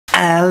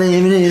I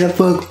live in a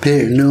fucking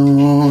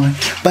paranoid.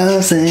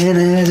 Bouncing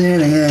as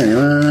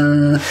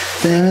anyone.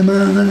 Then I'm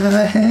on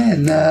my head,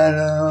 not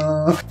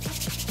all.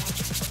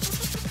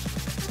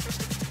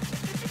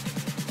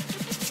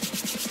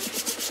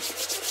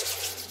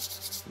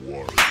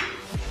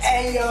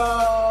 Hey yo,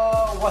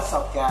 what's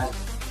up, guys?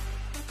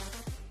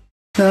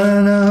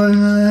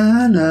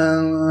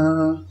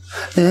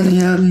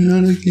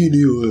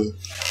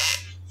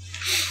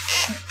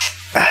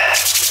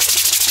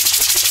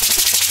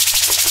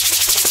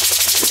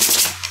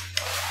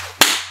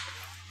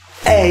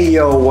 Hey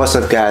yo, what's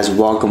up guys?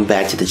 Welcome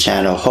back to the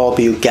channel. Hope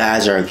you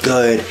guys are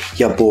good.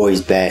 Your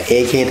boy's back,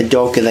 aka the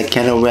Doka that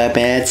Kendall rap,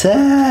 and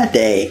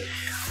today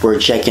we're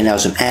checking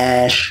out some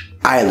Ash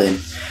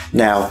Island.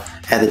 Now,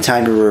 at the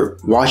time we were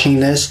watching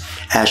this,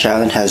 Ash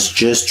Island has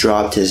just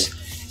dropped his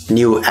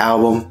new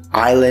album,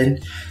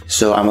 Island.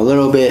 So I'm a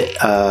little bit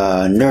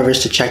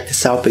nervous to check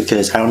this out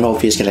because I don't know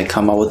if he's gonna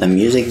come out with a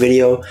music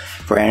video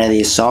for any of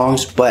these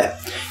songs. But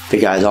if you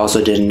guys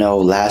also didn't know,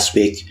 last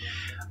week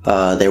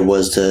there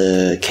was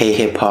the K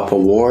Hip Hop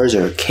Awards,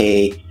 or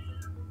K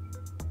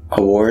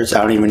Awards,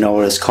 I don't even know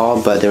what it's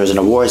called, but there was an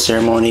award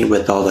ceremony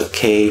with all the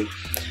K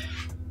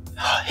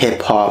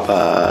Hip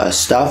Hop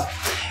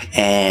stuff,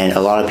 and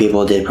a lot of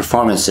people did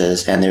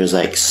performances, and there's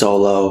like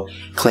solo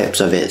clips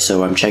of it.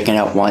 So I'm checking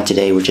out one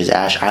today, which is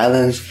Ash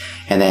Island,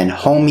 and then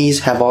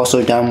Homies have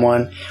also done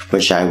one,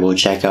 which I will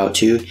check out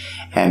too,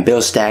 and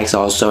Bill Stacks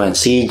also, and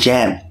C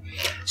Jam.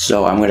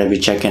 So I'm gonna be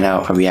checking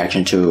out a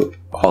reaction to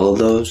all of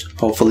those.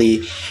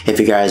 Hopefully, if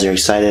you guys are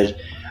excited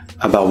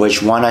about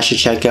which one I should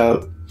check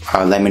out,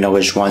 let me know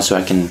which one so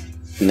I can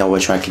know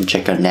which one I can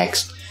check out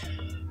next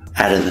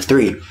out of the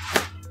three.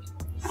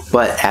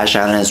 But Ash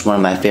Island is one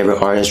of my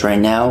favorite artists right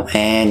now,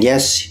 and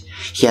yes,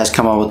 he has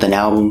come out with an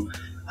album,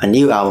 a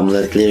new album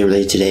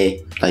literally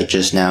today, like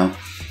just now.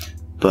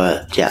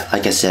 But yeah,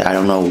 like I said, I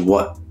don't know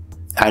what,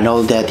 I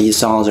know that these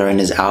songs are in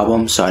his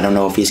album, so I don't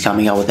know if he's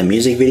coming out with a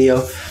music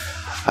video.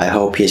 I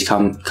hope he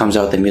comes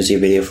out with a music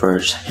video for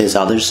his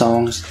other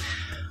songs.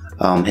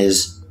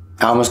 His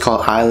album is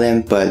called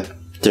Island, but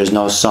there's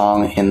no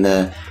song in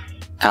the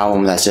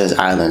album that says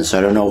Island, so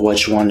I don't know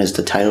which one is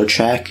the title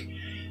track.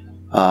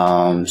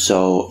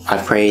 So I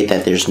pray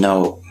that there's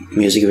no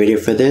music video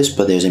for this,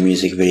 but there's a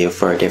music video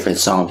for a different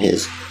song of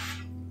his.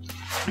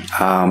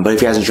 But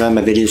if you guys enjoy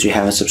my videos, if you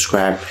haven't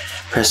subscribed,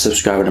 press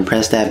subscribe and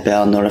press that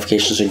bell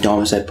notification so you don't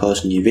miss I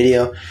post a new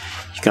video.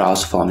 You can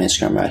also follow me on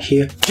Instagram right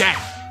here. Yeah.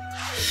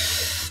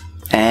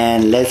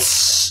 And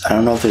let's, I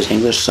don't know if there's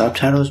English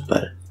subtitles,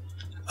 but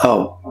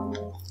oh,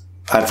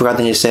 I forgot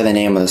to say the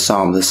name of the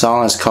song. The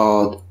song is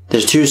called,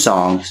 there's two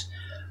songs.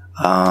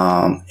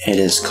 It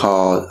is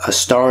called A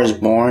Star Is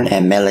Born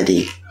and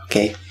Melody.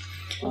 Okay,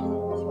 I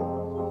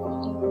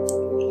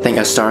think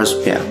A Star Is,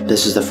 yeah,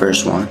 this is the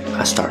first one.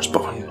 A Star Is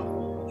Born.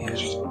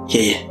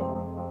 Yeah.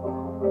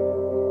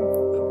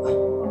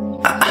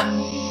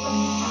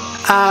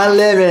 I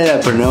live in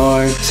a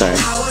paranoid. Sorry.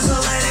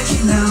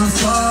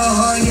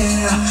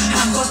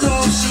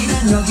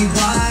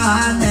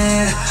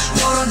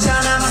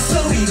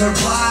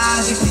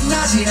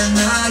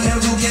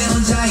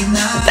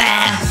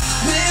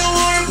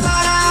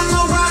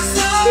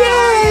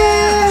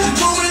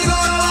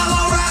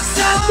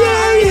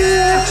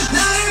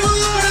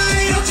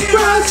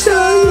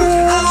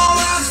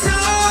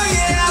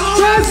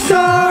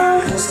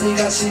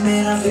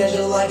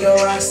 Like a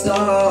rock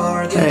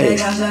star. Hey.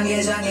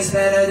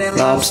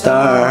 Lobster.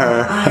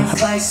 I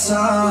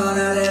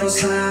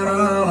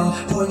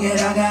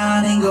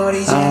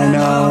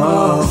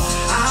know.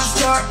 I'm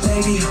start,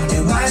 baby, on the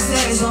right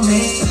days on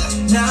me.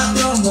 Now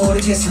no more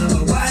to get some,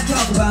 why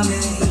talk about me?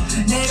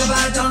 Nigga,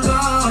 I don't go,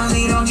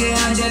 you don't get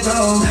on the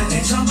go.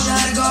 And jump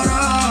out of go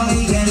wrong,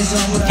 you get it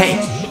on. Hey.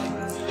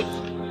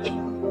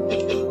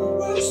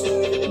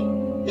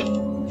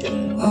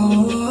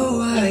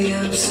 Oh, I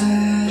am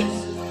sad.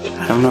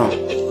 I don't know.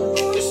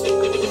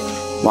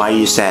 Why are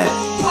you sad?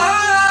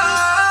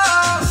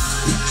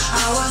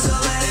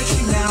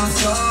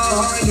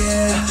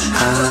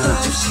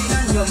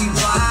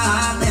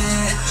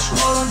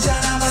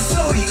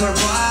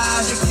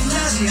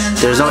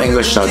 There's no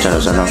English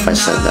subtitles, I don't know if I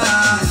said that.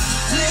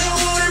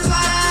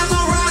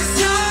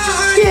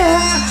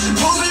 Yeah,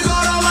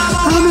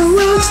 I'm a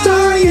rock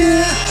star,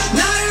 yeah.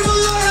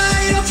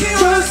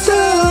 Rock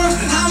star.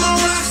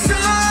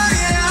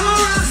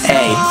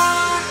 Hey.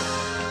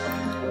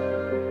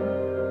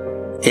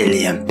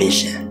 Illy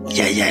ambition,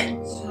 yeah, yeah.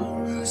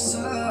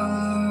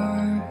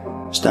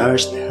 Star.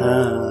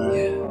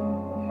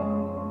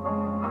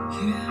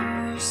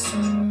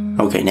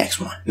 Okay, next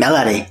one.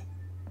 Melody.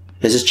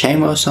 Is this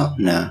Changmo's song?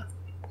 No.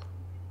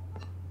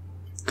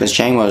 Because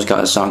Changmo's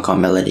got a song called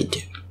Melody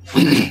too.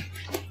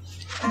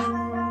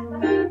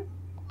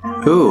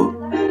 Ooh.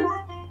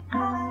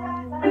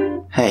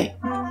 Hey.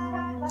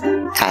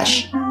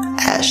 Ash.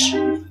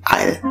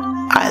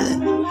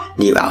 Island.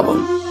 New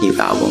album.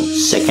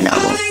 Second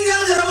album.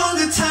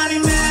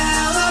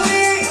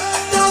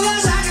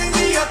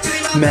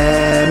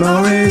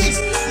 Memories.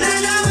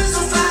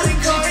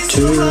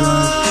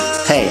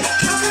 Hey.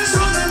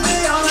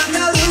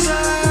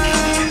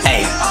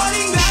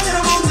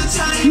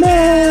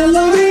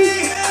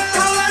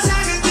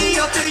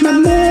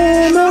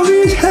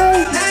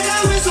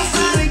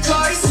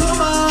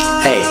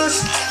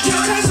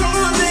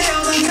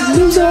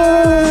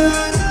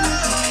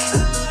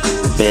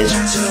 bitch.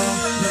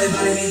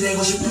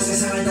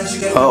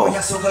 Oh.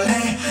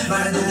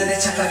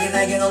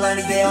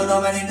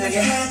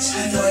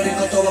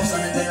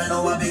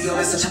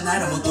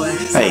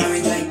 Hey,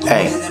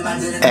 hey,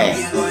 hey.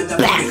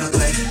 Black.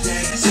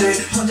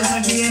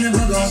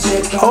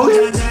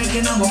 Okay.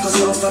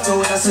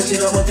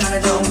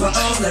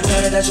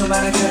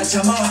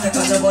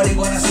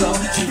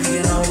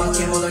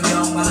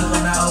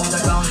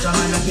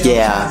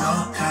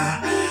 Yeah.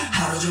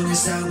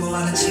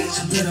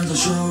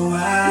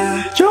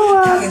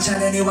 좋아.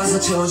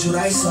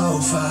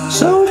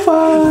 So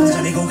far.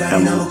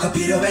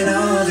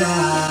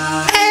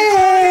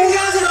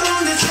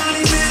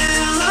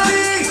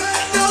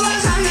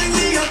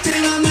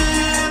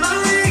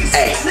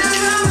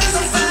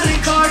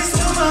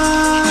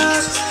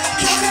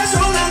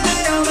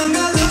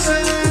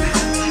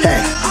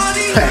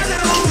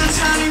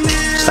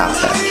 Stop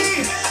that.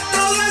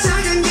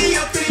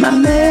 My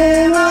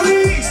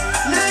memories,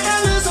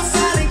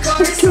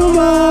 it's too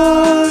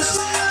much.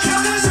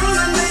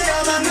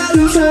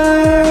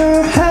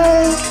 Loser,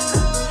 hey.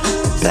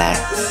 Black.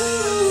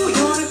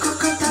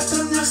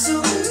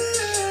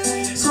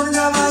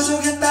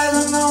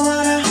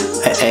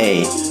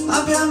 Hey, hey.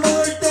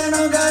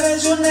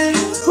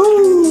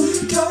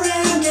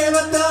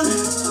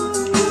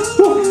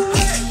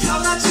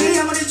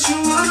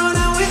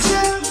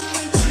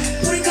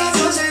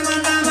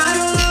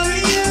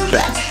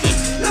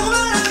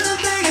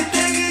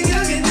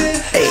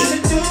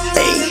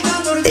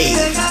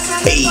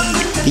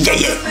 Yeah,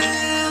 yeah.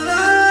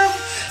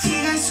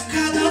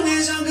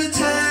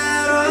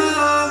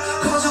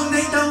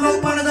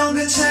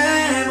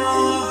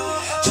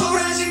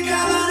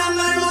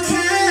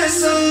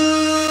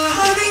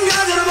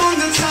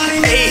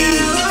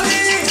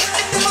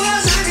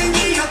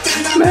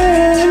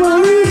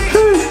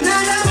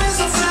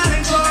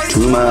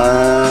 Too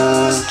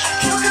much.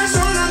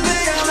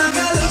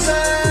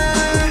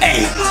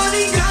 Hey.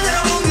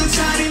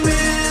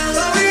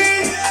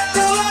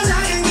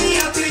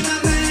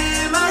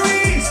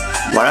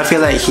 But I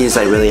feel like he's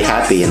like really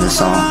happy in the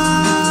song,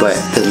 but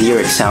the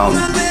lyrics sound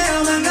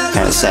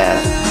kind of sad.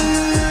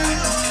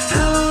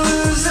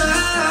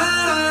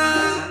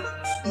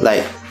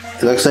 Like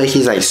it looks like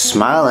he's like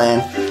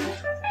smiling,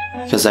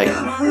 cause like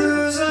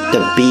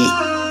the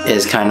beat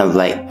is kind of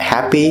like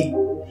happy,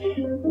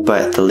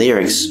 but the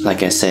lyrics,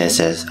 like I said, it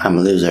says I'm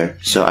a loser.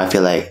 So I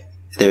feel like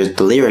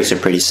the lyrics are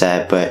pretty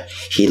sad, but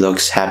he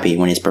looks happy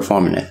when he's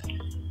performing it.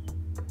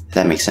 If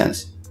that makes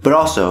sense. But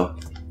also,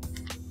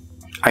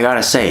 I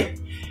gotta say,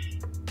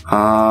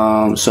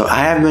 so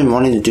I have been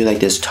wanting to do like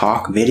this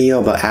talk video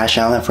about Ash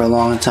Island for a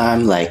long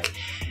time. Like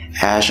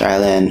Ash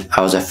Island,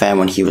 I was a fan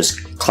when he was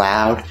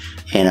Cloud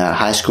in a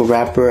high school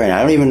rapper, and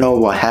I don't even know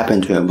what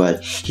happened to him,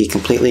 but he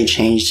completely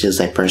changed his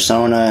like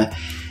persona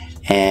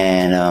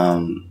and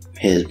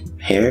his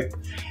hair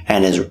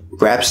and his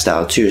rap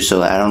style too.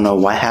 So I don't know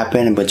what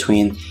happened in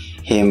between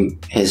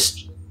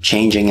his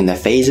changing in the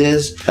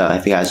phases.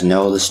 If you guys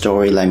know the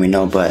story, let me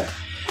know. But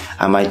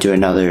I might do a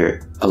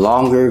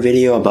longer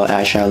video about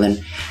Ash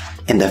Island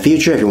in the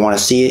future. If you want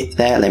to see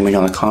that, let me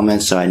know in the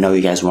comments, so I know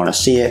you guys want to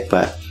see it.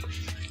 But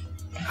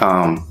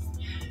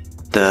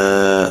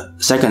the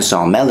second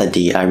song,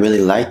 Melody, I really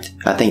liked.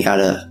 I think I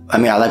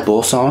like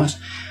both songs,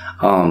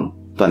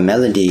 but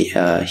Melody,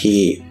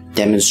 he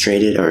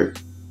demonstrated or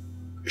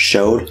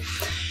showed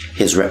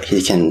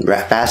he can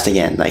rap fast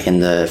again. Like in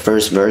the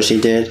first verse he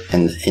did,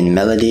 and in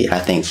Melody, I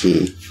think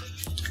he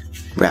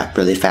rapped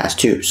really fast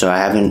too. So I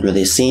haven't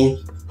really seen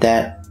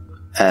that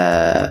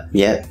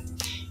yet,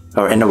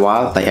 or in a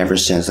while, like ever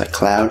since like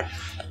Cloud.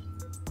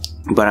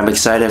 But I'm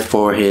excited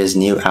for his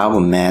new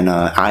album, man.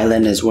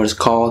 Island is what it's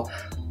called.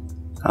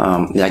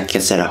 Like I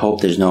said, I hope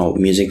there's no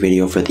music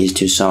video for these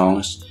two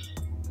songs.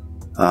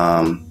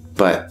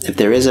 But if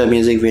there is a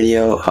music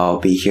video, I'll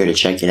be here to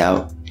check it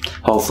out.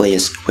 Hopefully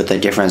it's with a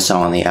different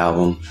song on the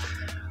album.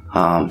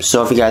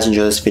 So if you guys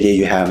enjoy this video,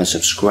 you haven't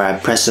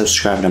subscribed, press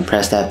subscribe and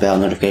press that bell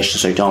notification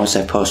so you don't miss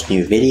I post a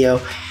new video.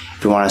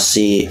 If you want to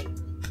see,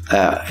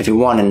 if you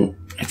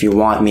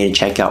want me to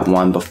check out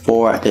one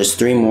before, there's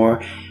 3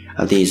 more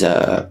of these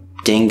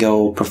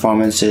Dingo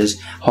performances: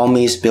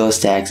 Homies, Bill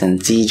Stacks,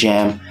 and Z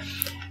Jam.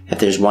 If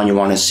there's one you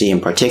want to see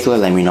in particular,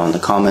 let me know in the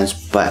comments.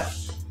 But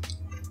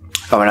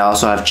and I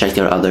also have checked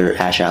out other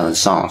Ash Island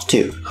songs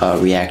too,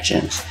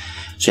 reactions. So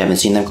if you haven't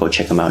seen them, go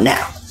check them out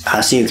now.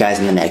 I'll see you guys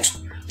in the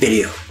next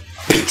video.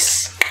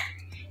 Peace.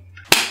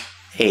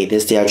 Hey,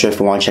 this is the outro. If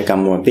you want to check out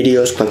more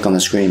videos, click on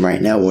the screen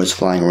right now where it's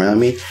flying around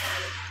me.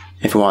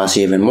 If you want to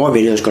see even more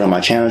videos, go to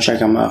my channel, check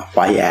them out.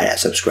 While you're at it,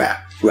 subscribe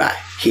right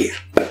here.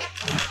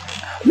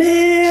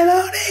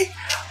 Melody,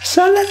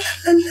 so la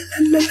la la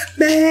la la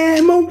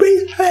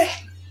memories. Hey,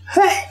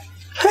 hey,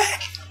 hey,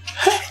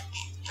 hey,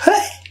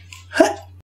 hey.